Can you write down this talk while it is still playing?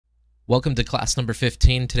Welcome to class number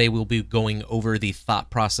 15. Today we'll be going over the thought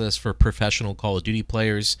process for professional Call of Duty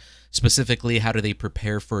players. Specifically, how do they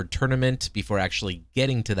prepare for a tournament before actually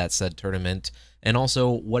getting to that said tournament, and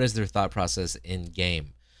also what is their thought process in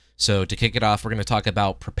game. So to kick it off, we're going to talk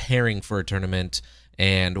about preparing for a tournament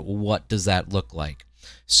and what does that look like.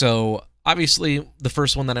 So obviously the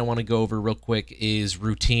first one that I want to go over real quick is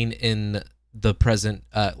routine in the present,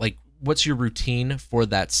 like what's your routine for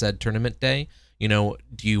that said tournament day? You know,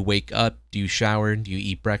 do you wake up? Do you shower? Do you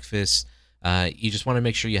eat breakfast? You just want to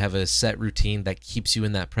make sure you have a set routine that keeps you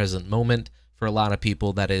in that present moment. For a lot of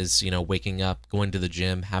people, that is, you know, waking up, going to the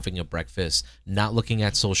gym, having a breakfast, not looking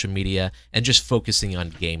at social media, and just focusing on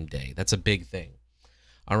game day. That's a big thing.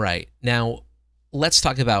 All right, now let's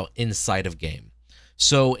talk about inside of game.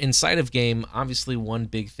 So inside of game, obviously one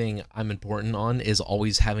big thing I'm important on is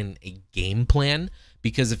always having a game plan.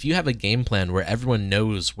 Because if you have a game plan where everyone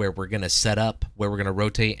knows where we're going to set up, where we're going to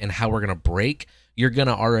rotate, and how we're going to break, you're going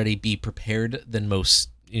to already be prepared than most,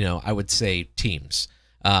 you know, I would say teams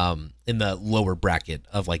in the lower bracket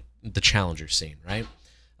of like the challenger scene, right?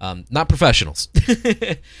 Not professionals.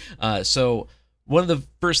 So one of the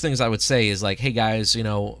first things I would say is like, hey guys, you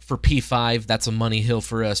know, for P5, that's a money hill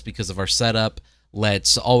for us because of our setup.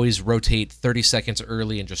 Let's always rotate 30 seconds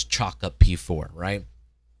early and just chalk up P4, right?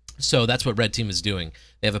 So that's what red team is doing.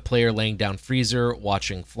 They have a player laying down freezer,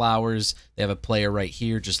 watching flowers. They have a player right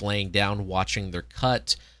here just laying down, watching their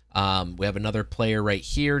cut. We have another player right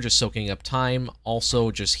here just soaking up time,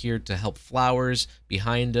 also just here to help flowers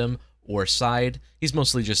behind him or side. He's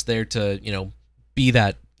mostly just there to, you know, be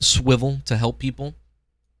that swivel to help people.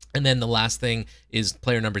 And then the last thing is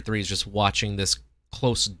player number 3 is just watching this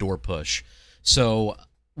close door push. So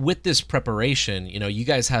with this preparation, you know, you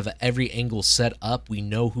guys have every angle set up. We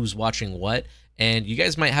know who's watching what, and you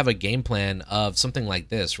guys might have a game plan of something like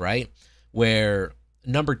this, right? Where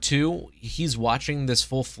number 2, he's watching this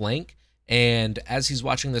full flank, and as he's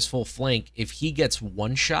watching this full flank, if he gets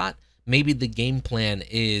one shot, maybe the game plan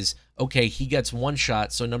is, okay, he gets one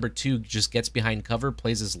shot, so number 2 just gets behind cover,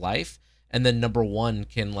 plays his life, and then number 1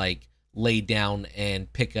 can like lay down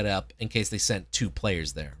and pick it up in case they sent 2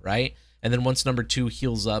 players there, right? And then once number 2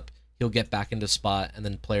 heals up, he'll get back into spot, and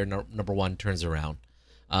then player number 1 turns around.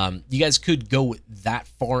 You guys could go that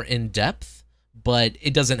far in depth, but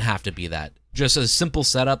it doesn't have to be that. Just a simple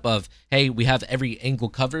setup of, hey, we have every angle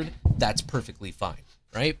covered. That's perfectly fine,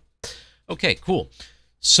 right? Okay, cool.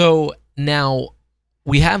 So now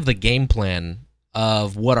we have the game plan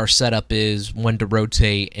of what our setup is, when to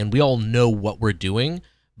rotate, and we all know what we're doing,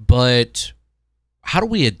 but how do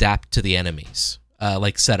we adapt to the enemies?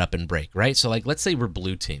 Like setup and break, right? So like, let's say we're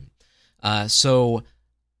blue team. So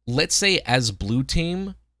let's say as blue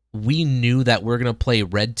team, we knew that we're going to play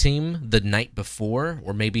red team the night before,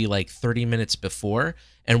 or maybe like 30 minutes before,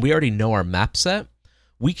 and we already know our map set.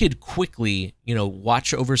 We could quickly, you know,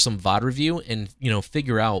 watch over some VOD review and, you know,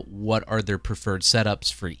 figure out what are their preferred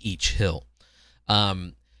setups for each hill.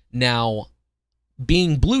 Now,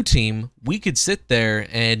 being blue team, we could sit there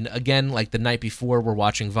and, again, like the night before, we're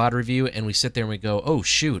watching VOD review, and we sit there and we go, oh,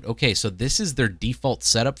 shoot, okay, so this is their default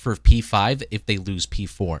setup for P5 if they lose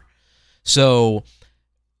P4. So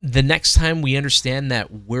the next time we understand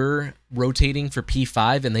that we're rotating for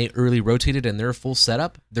P5 and they early rotated and they're full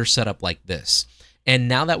setup, they're set up like this. And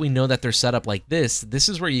now that we know that they're set up like this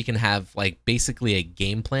is where you can have, like, basically a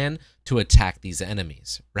game plan to attack these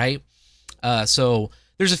enemies, right? So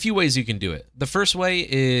there's a few ways you can do it. The first way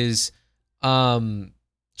is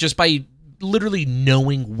just by literally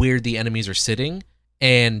knowing where the enemies are sitting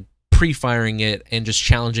and pre-firing it and just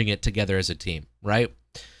challenging it together as a team, right?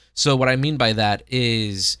 So what I mean by that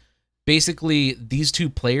is basically these 2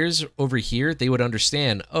 players over here, they would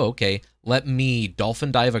understand, oh, okay, let me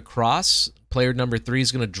dolphin dive across. Player number 3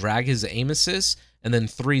 is going to drag his aim assist, and then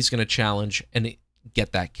 3 is going to challenge and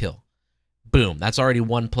get that kill. Boom, that's already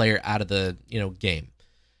 1 player out of the, you know, game.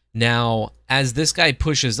 Now, as this guy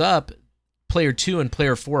pushes up, player 2 and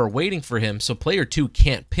player 4 are waiting for him, so player 2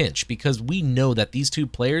 can't pinch because we know that these 2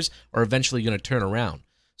 players are eventually going to turn around.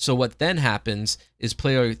 So what then happens is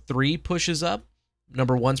player 3 pushes up,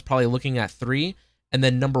 number 1's probably looking at 3, and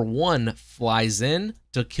then number 1 flies in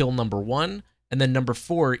to kill number 1, and then number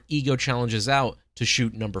 4 ego challenges out to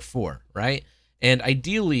shoot number 4, right? And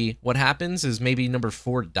ideally, what happens is maybe number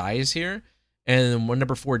 4 dies here, and when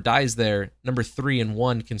number 4 dies there, number 3 and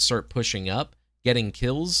 1 can start pushing up, getting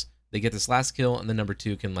kills. They get this last kill, and then number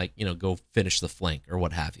 2 can, like, you know, go finish the flank or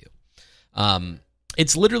what have you.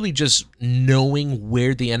 It's literally just knowing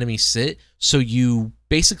where the enemies sit so you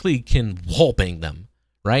basically can wallbang them,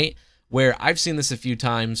 right? Where I've seen this a few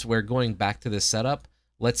times where going back to this setup,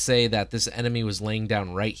 let's say that this enemy was laying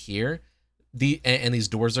down right here, and these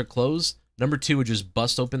doors are closed, number 2 would just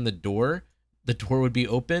bust open the door would be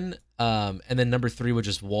open, and then number 3 would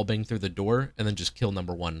just wallbang through the door and then just kill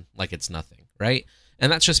number 1 like it's nothing, right?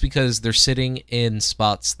 And that's just because they're sitting in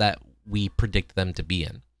spots that we predict them to be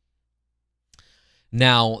in.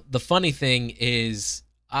 Now, the funny thing is,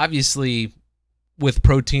 obviously, with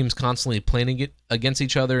pro teams constantly playing against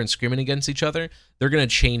each other and screaming against each other, they're going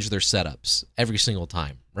to change their setups every single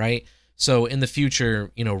time, right? So in the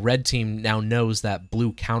future, you know, red team now knows that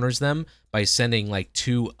blue counters them by sending like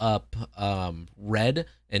 2 up red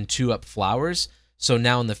and 2 up flowers. So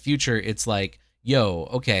now in the future, it's like, yo,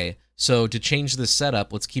 okay, so to change this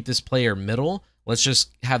setup, let's keep this player middle. Let's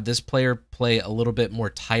just have this player play a little bit more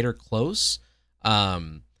tighter close.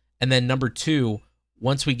 And then number 2,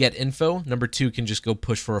 once we get info, number 2 can just go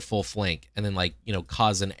push for a full flank and then, like, you know,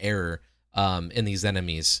 cause an error in these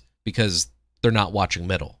enemies because they're not watching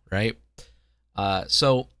middle, right?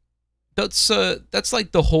 So that's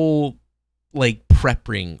like the whole, like,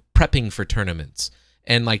 prepping for tournaments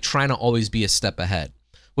and like trying to always be a step ahead,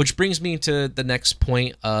 which brings me to the next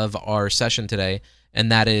point of our session today,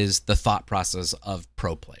 and that is the thought process of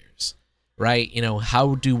pro players, right? You know,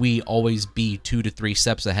 how do we always be 2 to 3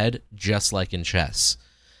 steps ahead, just like in chess?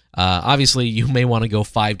 Obviously, you may want to go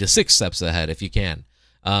 5 to 6 steps ahead if you can.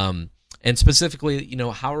 And specifically, you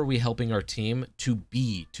know, how are we helping our team to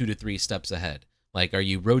be 2 to 3 steps ahead? Like, are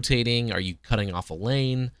you rotating? Are you cutting off a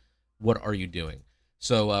lane? What are you doing?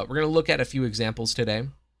 So we're going to look at a few examples today.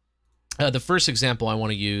 The first example I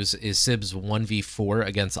want to use is Sib's 1v4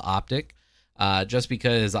 against Optic, just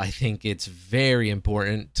because I think it's very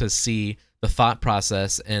important to see the thought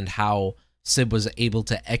process and how Sib was able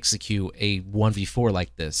to execute a 1v4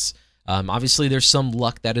 like this. Obviously, there's some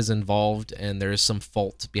luck that is involved, and there is some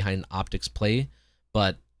fault behind Optic's play,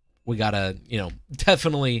 but we gotta, you know,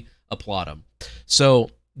 definitely applaud him. So,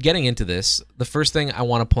 getting into this, the first thing I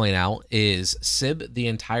want to point out is Sib the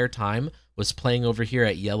entire time was playing over here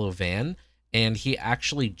at Yellow Van, and he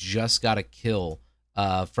actually just got a kill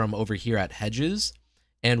from over here at Hedges.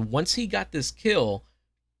 And once he got this kill,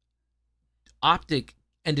 Optic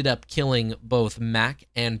ended up killing both Mac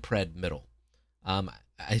and Pred middle,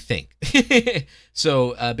 I think.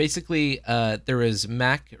 So basically, there was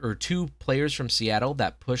Mac, or 2 players from Seattle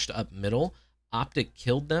that pushed up middle. Optic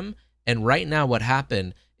killed them, and right now what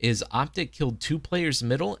happened is Optic killed 2 players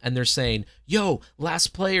middle, and they're saying, yo, last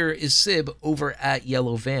player is Sib over at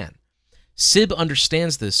Yellow Van. Sib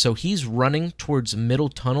understands this, so he's running towards middle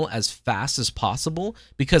tunnel as fast as possible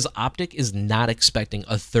because Optic is not expecting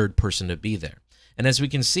a 3rd person to be there. And as we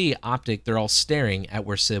can see, Optic, they're all staring at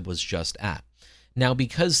where Sib was just at. Now,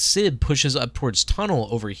 because Sib pushes up towards tunnel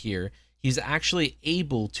over here, he's actually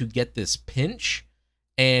able to get this pinch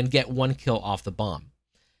and get 1 kill off the bomb.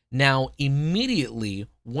 Now, immediately,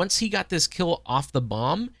 once he got this kill off the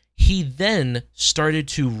bomb, he then started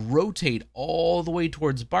to rotate all the way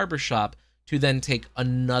towards Barbershop to then take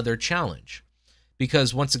another challenge.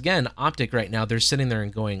 Because once again, Optic right now, they're sitting there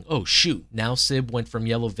and going, oh shoot, now Sib went from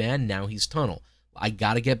Yellow Van, now he's tunnel. I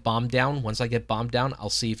gotta get bombed down. Once I get bombed down, I'll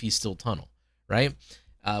see if he's still tunnel, right?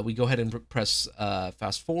 We go ahead and press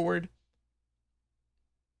fast forward.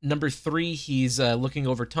 Number 3, he's looking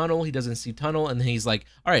over tunnel. He doesn't see tunnel, and then he's like,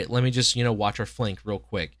 all right, let me just, you know, watch our flank real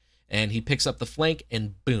quick. And he picks up the flank,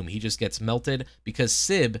 and boom, he just gets melted because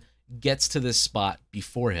Sib gets to this spot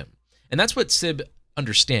before him. And that's what Sib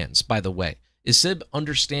understands, by the way, is Sib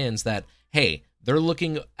understands that, hey, they're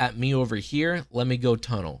looking at me over here. Let me go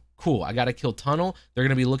tunnel. Cool, I got to kill tunnel. They're going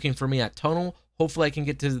to be looking for me at tunnel. Hopefully I can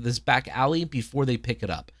get to this back alley before they pick it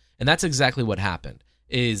up. And that's exactly what happened.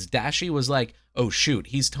 Is Dashy was like, oh shoot,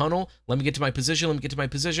 he's tunnel. Let me get to my position.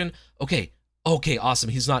 Okay, awesome.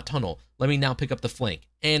 He's not tunnel. Let me now pick up the flank.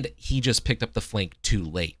 And he just picked up the flank too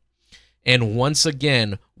late. And once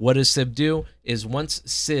again, what does Sib do? Is once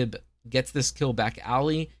Sib gets this kill back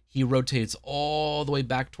alley, he rotates all the way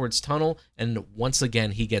back towards tunnel. And once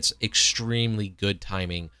again, he gets extremely good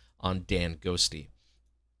timing on Dan Ghosty.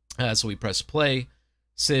 So we press play.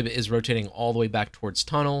 Sib is rotating all the way back towards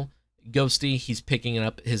tunnel. Ghosty, he's picking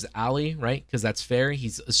up his alley, right? Because that's fair.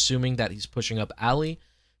 He's assuming that he's pushing up alley.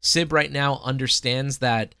 Sib right now understands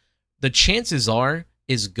that the chances are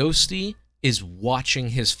is Ghosty is watching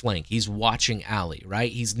his flank. He's watching alley,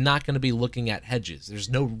 right? He's not going to be looking at Hedges. There's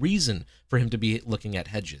no reason for him to be looking at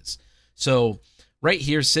Hedges. So right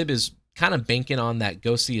here, Sib is kind of banking on that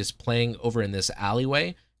Ghosty is playing over in this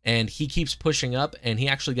alleyway, and he keeps pushing up, and he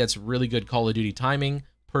actually gets really good Call of Duty timing,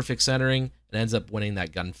 perfect centering, and ends up winning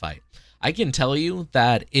that gunfight. I can tell you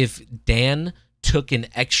that if Dan took an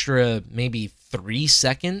extra maybe 3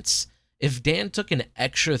 seconds If Dan took an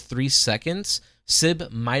extra 3 seconds,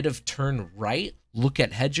 Sib might have turned right, look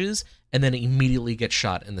at hedges, and then immediately get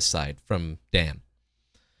shot in the side from Dan.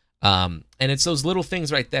 And it's those little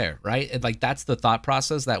things right there, right? And like that's the thought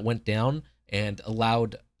process that went down and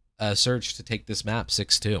allowed Surge to take this map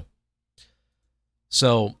 6-2.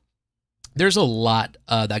 So there's a lot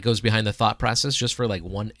that goes behind the thought process just for like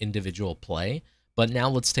one individual play. But now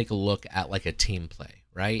let's take a look at like a team play,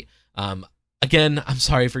 right? Again, I'm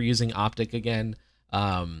sorry for using Optic again.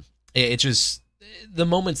 It's just the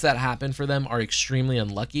moments that happen for them are extremely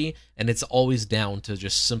unlucky, and it's always down to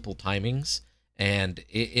just simple timings, and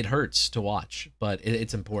it hurts to watch, but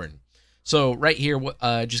it's important. So right here,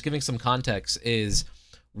 just giving some context is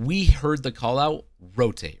we heard the call out,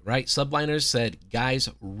 rotate, right? Subliners said, guys,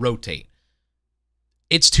 rotate.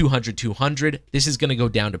 It's 200-200. This is going to go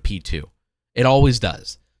down to P2. It always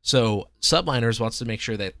does. So Subliners wants to make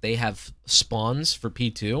sure that they have spawns for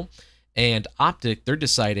P2, and Optic, they're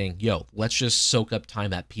deciding, yo, let's just soak up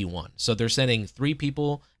time at P1. So they're sending 3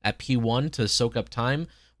 people at P1 to soak up time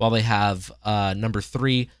while they have number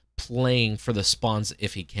 3 playing for the spawns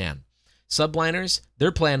if he can. Subliners,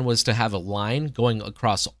 their plan was to have a line going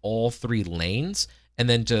across all 3 lanes and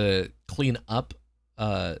then to clean up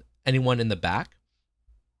anyone in the back.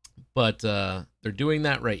 But they're doing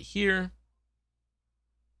that right here.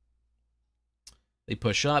 They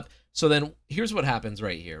push up. So then here's what happens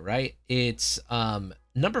right here, right? It's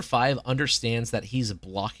number 5 understands that he's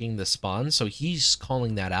blocking the spawns. So he's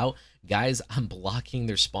calling that out. Guys, I'm blocking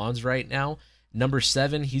their spawns right now. Number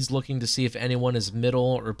 7, he's looking to see if anyone is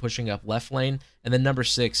middle or pushing up left lane. And then number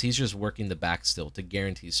 6, he's just working the back still to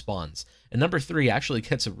guarantee spawns. And number 3 actually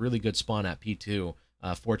gets a really good spawn at P2,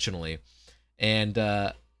 fortunately. And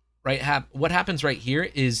what happens right here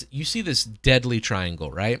is you see this deadly triangle,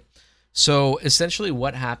 right? So essentially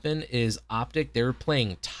what happened is Optic, they were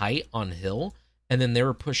playing tight on hill, and then they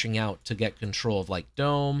were pushing out to get control of like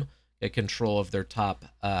dome, get control of their top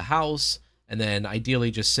house, and then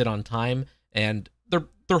ideally just sit on time. And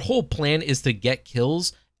their whole plan is to get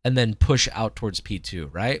kills and then push out towards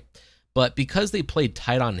P2, right? But because they played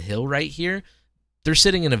tight on hill right here, they're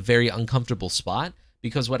sitting in a very uncomfortable spot,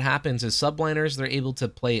 because what happens is Subliners, they're able to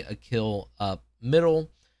play a kill up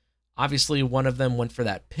middle. Obviously, one of them went for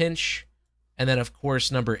that pinch. And then, of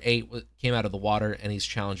course, number 8 came out of the water, and he's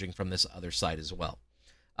challenging from this other side as well.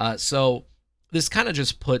 So this kind of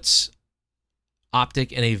just puts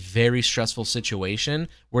Optic in a very stressful situation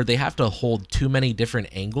where they have to hold too many different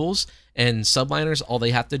angles. And Subliners, all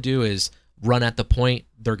they have to do is run at the point.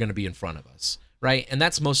 They're going to be in front of us, right? And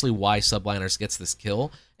that's mostly why Subliners gets this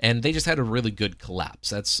kill. And they just had a really good collapse.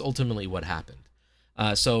 That's ultimately what happened.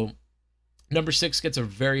 So number 6 gets a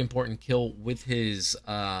very important kill with his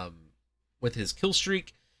kill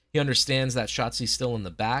streak. He understands that Shotzi's still in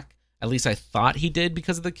the back. At least I thought he did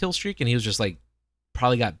because of the kill streak, and he was just like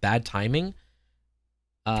probably got bad timing.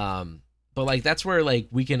 But like that's where like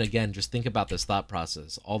we can again just think about this thought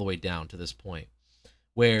process all the way down to this point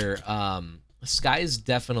where Skies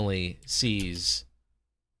definitely sees.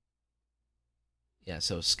 Yeah,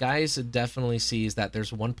 so Skies definitely sees that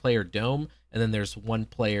there's one player dome, and then there's one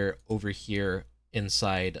player over here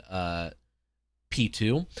inside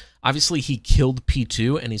P2. Obviously, he killed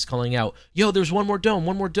P2, and he's calling out, yo, there's one more dome,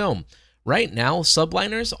 one more dome. Right now,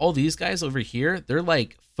 Subliners, all these guys over here, they're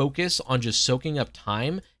like focused on just soaking up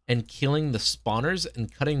time and killing the spawners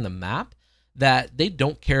and cutting the map, that they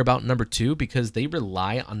don't care about number 2 because they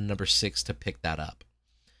rely on number 6 to pick that up.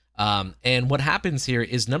 And what happens here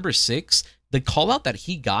is number 6, the call out that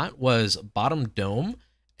he got was bottom dome,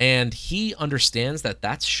 and he understands that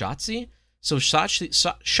that's Shotzi. So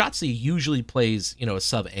Shotzi usually plays, you know, a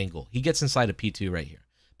sub angle. He gets inside of P2 right here.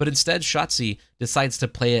 But instead, Shotzi decides to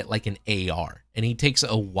play it like an AR, and he takes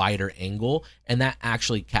a wider angle, and that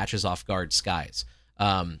actually catches off guard Skies.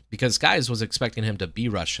 Because Skies was expecting him to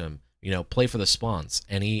B-rush him, you know, play for the spawns,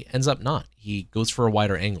 and he ends up not. He goes for a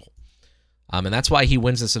wider angle. And that's why he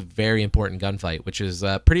wins this a very important gunfight, which is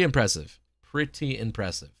pretty impressive. Pretty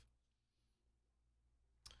impressive.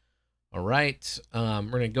 All right, we're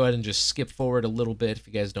going to go ahead and just skip forward a little bit if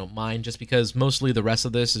you guys don't mind, just because mostly the rest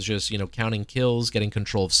of this is just, you know, counting kills, getting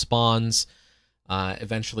control of spawns.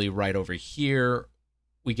 Eventually right over here,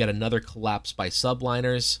 we get another collapse by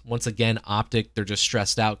Subliners. Once again, Optic, they're just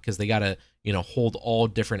stressed out because they got to, you know, hold all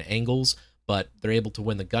different angles, but they're able to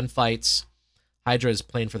win the gunfights. Hydra is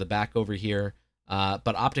playing for the back over here,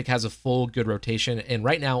 but Optic has a full good rotation. And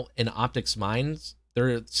right now, in Optic's minds,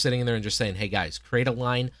 they're sitting there and just saying, hey, guys, create a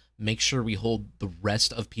line, make sure we hold the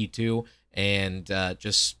rest of P2, and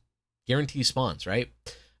just guarantee spawns, right?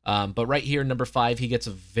 But right here, number 5, he gets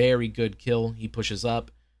a very good kill. He pushes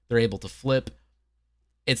up. They're able to flip.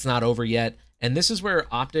 It's not over yet. And this is where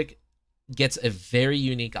Optic gets a very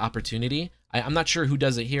unique opportunity. I'm not sure who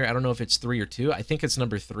does it here. I don't know if it's 3 or 2. I think it's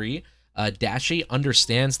number 3. Dashi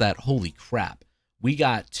understands that, holy crap, we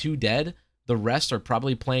got 2 dead. The rest are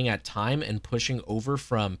probably playing at time and pushing over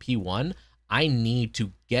from P1. I need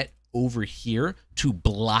to get over here to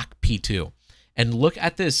block P2. And look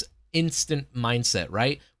at this instant mindset,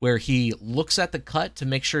 right? Where he looks at the cut to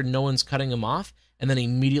make sure no one's cutting him off, and then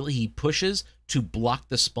immediately he pushes to block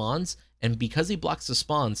the spawns. And because he blocks the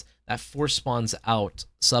spawns, that force spawns out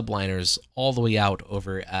subliners all the way out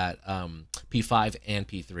over at P5 and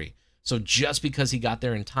P3. So just because he got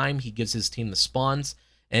there in time, he gives his team the spawns.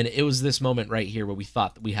 And it was this moment right here where we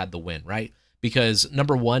thought that we had the win, right? Because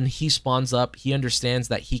number 1, he spawns up. He understands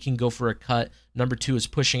that he can go for a cut. Number 2 is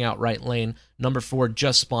pushing out right lane. Number 4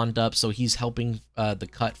 just spawned up, so he's helping the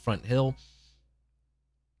cut front hill.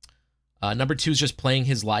 Number 2 is just playing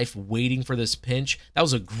his life, waiting for this pinch. That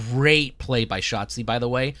was a great play by Shotzi, by the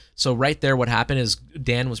way. So right there, what happened is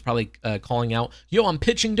Dan was probably calling out, yo, I'm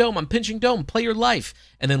pinching dome, play your life.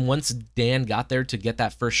 And then once Dan got there to get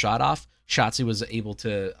that first shot off, Shotzi was able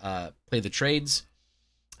to play the trades.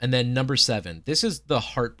 And then number 7, this is the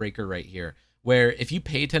heartbreaker right here, where if you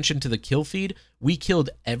pay attention to the kill feed, we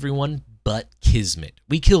killed everyone but Kismet.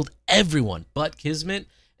 We killed everyone but Kismet.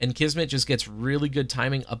 And Kismet just gets really good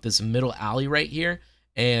timing up this middle alley right here,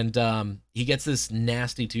 and he gets this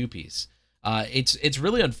nasty 2-piece. It's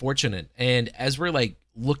really unfortunate, and as we're like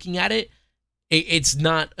looking at it, it's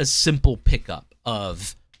not a simple pickup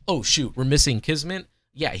of, oh shoot, we're missing Kismet.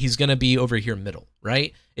 Yeah, he's gonna be over here middle,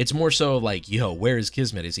 right? It's more so like, yo, where is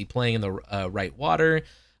Kismet? Is he playing in the right water?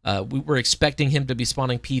 We were expecting him to be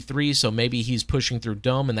spawning P3, so maybe he's pushing through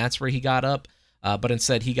dome, and that's where he got up. But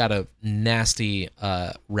instead, he got a nasty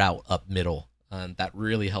route up middle that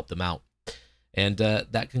really helped him out. And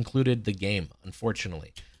that concluded the game,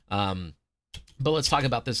 unfortunately. But let's talk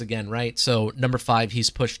about this again, right? So number 5, he's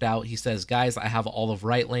pushed out. He says, guys, I have all of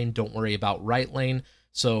right lane. Don't worry about right lane.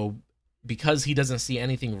 So because he doesn't see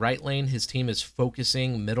anything right lane, his team is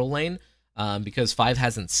focusing middle lane because 5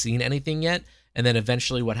 hasn't seen anything yet. And then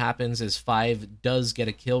eventually what happens is 5 does get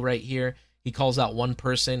a kill right here. He calls out one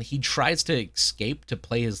person. He tries to escape to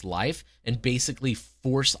play his life and basically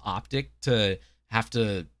force Optic to have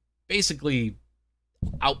to basically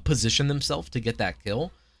outposition themselves to get that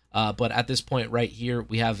kill. But at this point right here,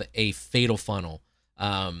 we have a fatal funnel.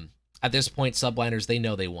 At this point, subliners, they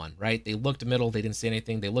know they won, right? They looked middle, they didn't see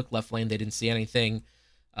anything. They looked left lane, they didn't see anything.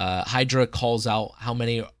 Hydra calls out how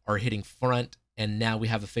many are hitting front, and now we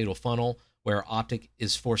have a fatal funnel where Optic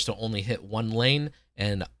is forced to only hit one lane,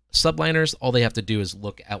 and subliners, all they have to do is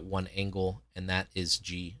look at one angle, and that is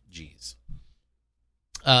GG's.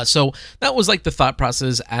 So that was like the thought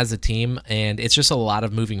process as a team, and it's just a lot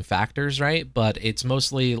of moving factors, right? But it's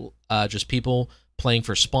mostly just people playing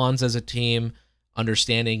for spawns as a team,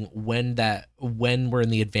 understanding when we're in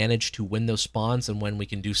the advantage to win those spawns and when we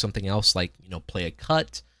can do something else like, you know, play a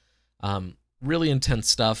cut. Really intense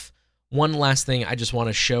stuff. One last thing I just want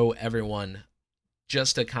to show everyone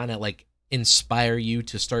just to kind of like inspire you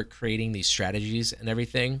to start creating these strategies and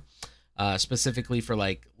everything, specifically for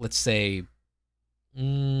like, let's say,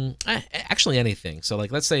 actually anything. So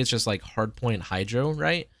like, let's say it's just like hardpoint hydro,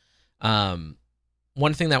 right?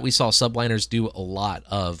 One thing that we saw subliners do a lot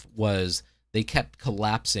of was they kept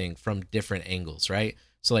collapsing from different angles, right?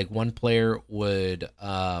 So like one player would,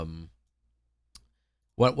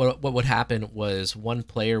 what would happen was one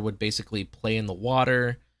player would basically play in the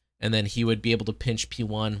water, and then he would be able to pinch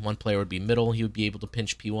P1. One player would be middle, he would be able to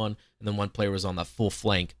pinch P1, and then one player was on the full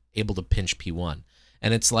flank, able to pinch P1.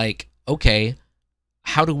 And it's like, okay,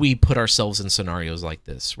 how do we put ourselves in scenarios like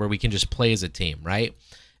this where we can just play as a team, right?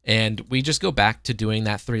 And we just go back to doing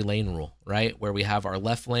that 3-lane rule, right? Where we have our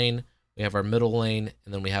left lane, we have our middle lane,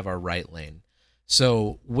 and then we have our right lane.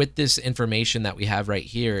 So with this information that we have right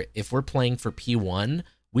here, if we're playing for P1,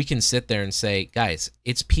 we can sit there and say, guys,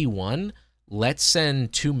 it's P1, let's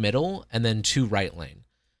send 2 middle and then 2 right lane.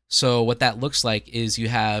 So what that looks like is you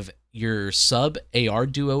have your sub AR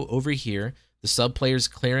duo over here, the sub player's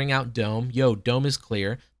clearing out dome. Yo, dome is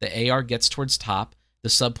clear. The AR gets towards top. The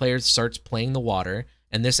sub player starts playing the water,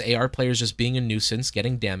 and this AR player is just being a nuisance,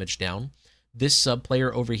 getting damage down. This sub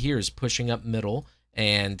player over here is pushing up middle,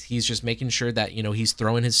 and he's just making sure that, you know, he's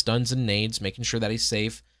throwing his stuns and nades, making sure that he's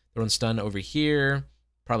safe. Throwing stun over here,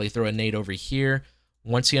 probably throw a nade over here.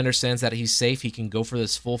 Once he understands that he's safe, he can go for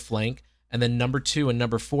this full flank. And then number 2 and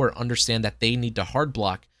number 4 understand that they need to hard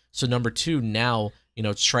block. So number 2 now, you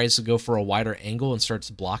know, tries to go for a wider angle and starts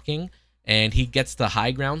blocking. And he gets the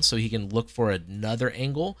high ground so he can look for another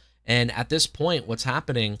angle. And at this point, what's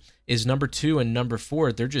happening is number 2 and number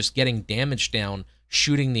 4, they're just getting damage down,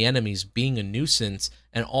 shooting the enemies, being a nuisance,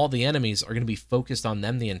 and all the enemies are going to be focused on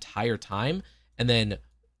them the entire time. And then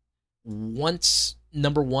once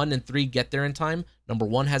number 1 and 3 get there in time, number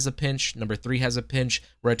 1 has a pinch, number 3 has a pinch.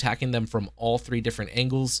 We're attacking them from all 3 different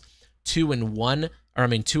angles. 2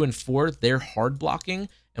 and 4, they're hard blocking.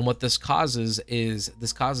 And what this causes is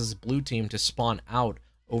blue team to spawn out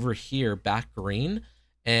over here back green.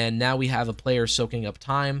 And now we have a player soaking up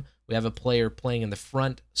time. We have a player playing in the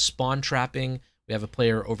front, spawn trapping. We have a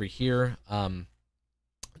player over here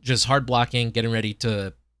just hard blocking, getting ready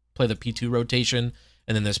to play the P2 rotation.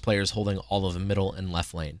 And then there's players holding all of the middle and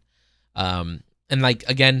left lane. And like,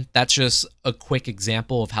 again, that's just a quick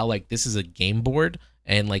example of how like this is a game board,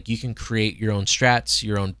 and like you can create your own strats,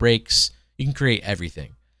 your own breaks. You can create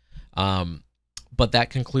everything. But that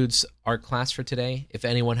concludes our class for today. If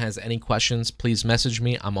anyone has any questions, please message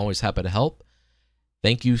me. I'm always happy to help.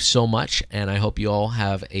 Thank you so much, and I hope you all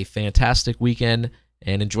have a fantastic weekend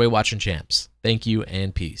and enjoy watching champs. Thank you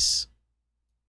and peace.